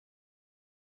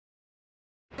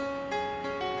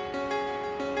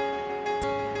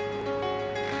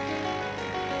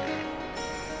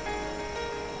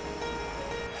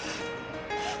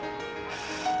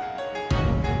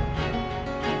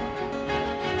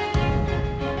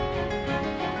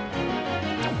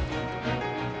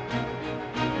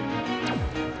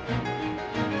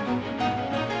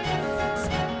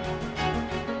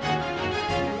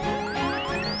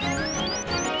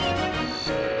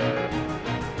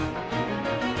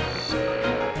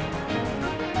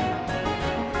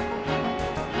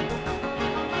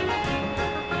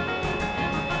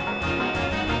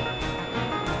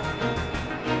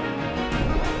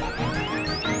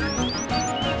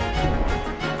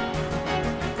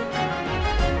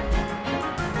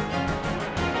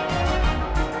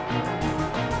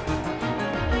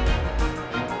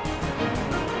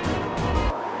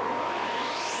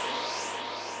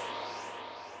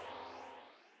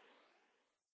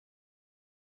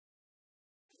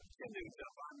chimneys are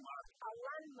a landmark. A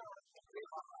landmark? They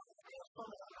are. They are some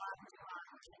of the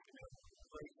landmarks, you know,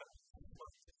 like that.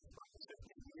 Like 50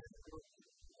 years ago.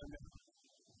 And then,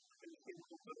 when you came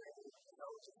to the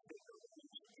house, you take the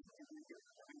beach, you get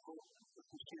and go to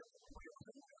the ship.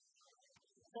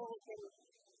 So we can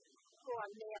go on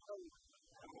there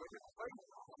and we're going to fight.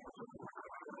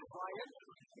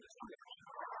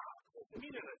 The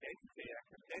meaning of identity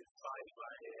identified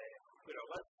by where I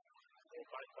live,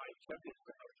 by chimneys,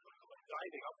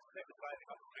 driving up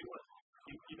through one.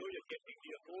 You know you're getting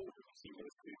near home when you see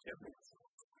those two chimneys.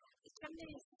 The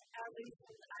chimneys are the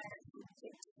reason I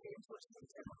take to the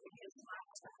important because my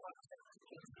worked at the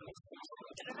Cockenzie station.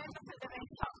 I remember when they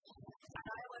went up and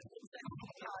I lived in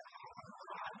Cockenzie yard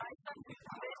and my son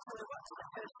eventually worked at the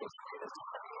power station there was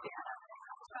just a lady and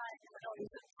I was trying when I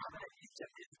was at these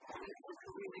chimneys it was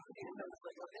really clear and I was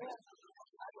like, oh yeah,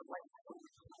 I would like to.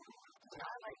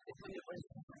 I liked it when it was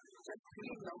just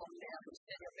green along there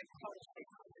instead of a big power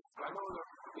station. I know it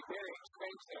would be very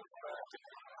expensive to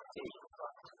take,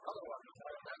 but otherwise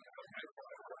I don't know.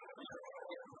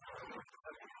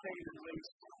 Trade and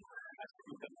waste has to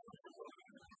be done.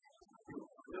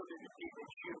 Building the team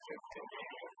is huge and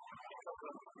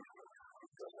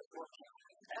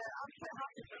I'm quite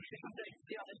happy with the thing, to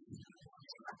be honest.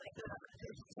 I think that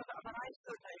when I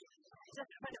stood out, just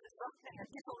when it was working and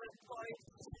people were employed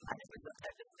and it was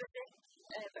busy,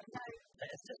 but now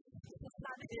it's just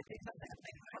standing there doing something and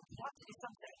thinking, I have to do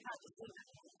something, I can't just leave it.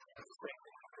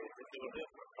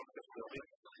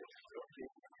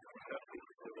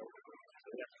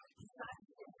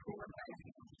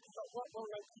 But what will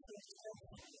they do?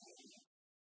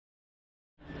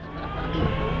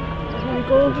 There we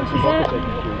go, this is it.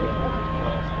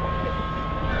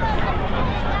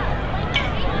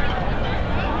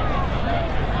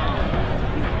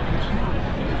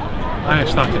 I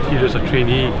started here as a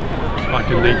trainee back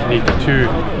in 1982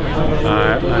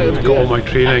 and got all my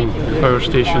training at the power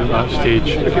station at that stage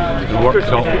and worked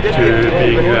up to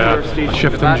being a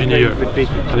shift engineer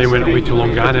and then went away to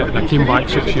Longannet and I came back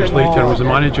 6 years later and was the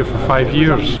manager for 5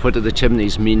 years. What do the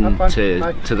chimneys mean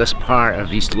to this part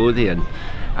of East Lothian?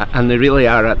 And they really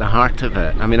are at the heart of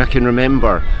it. I mean, I can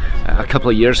remember a couple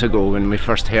of years ago when we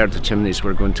first heard the chimneys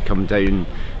were going to come down,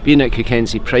 being at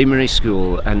Cockenzie Primary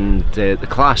School and the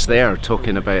class there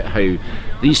talking about how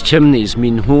these chimneys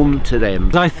mean home to them.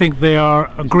 I think they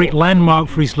are a great landmark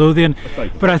for East Lothian,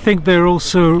 but I think they're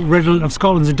also redolent of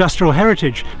Scotland's industrial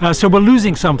heritage. So we're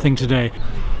losing something today.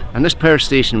 And this power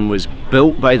station was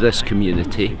built by this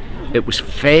community. It was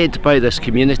fed by this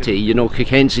community. You know,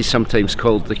 Cockenzie is sometimes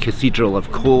called the Cathedral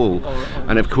of Coal.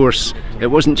 And of course, it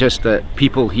wasn't just that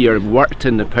people here worked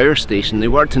in the power station, they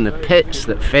worked in the pits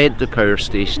that fed the power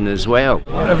station as well.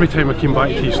 Every time I came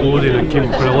back to East Lothian and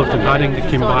when I lived in Haddington,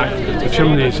 came back, the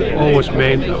chimneys always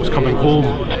meant that I was coming home.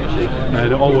 And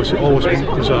it always was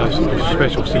a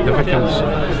special significance.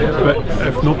 But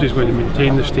if nobody's going to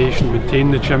maintain the station,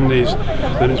 maintain the chimneys,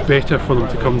 then it's better for them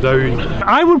to come down.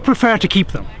 I would prefer to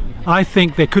keep them. I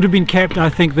think they could have been kept.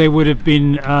 I think they would have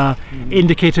been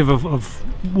indicative of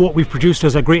what we've produced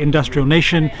as a great industrial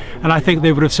nation, and I think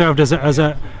they would have served as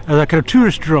a kind of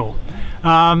tourist draw.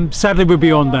 Sadly, we're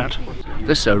beyond that.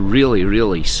 This is a really,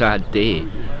 really sad day,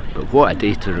 but what a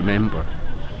day to remember.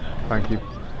 Thank you.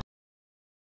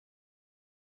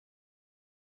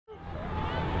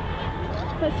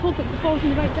 Let's hope it falls in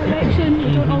the right direction,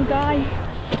 we don't all die.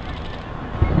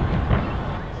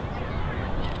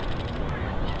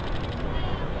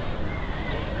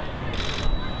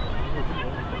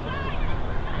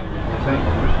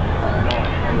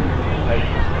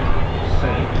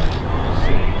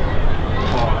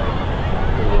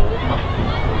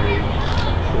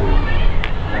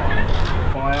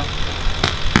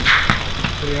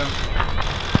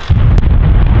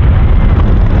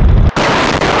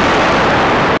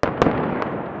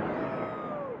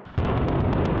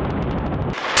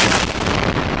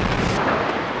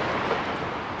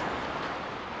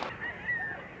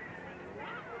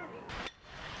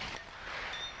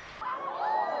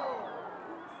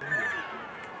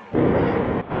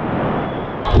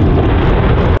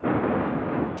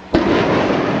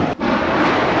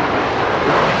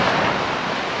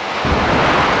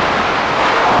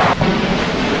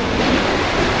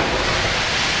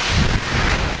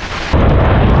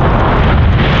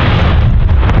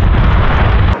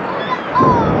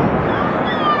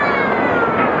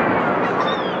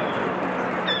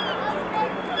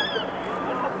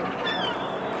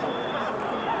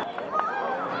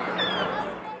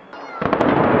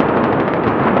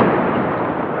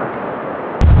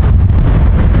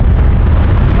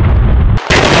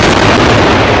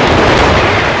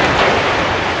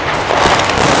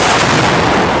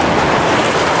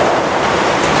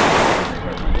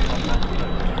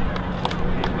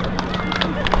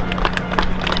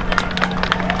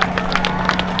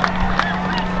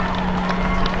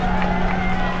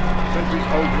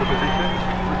 hold the position,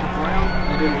 push it around,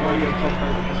 and then roll your top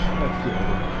over.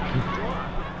 That's it.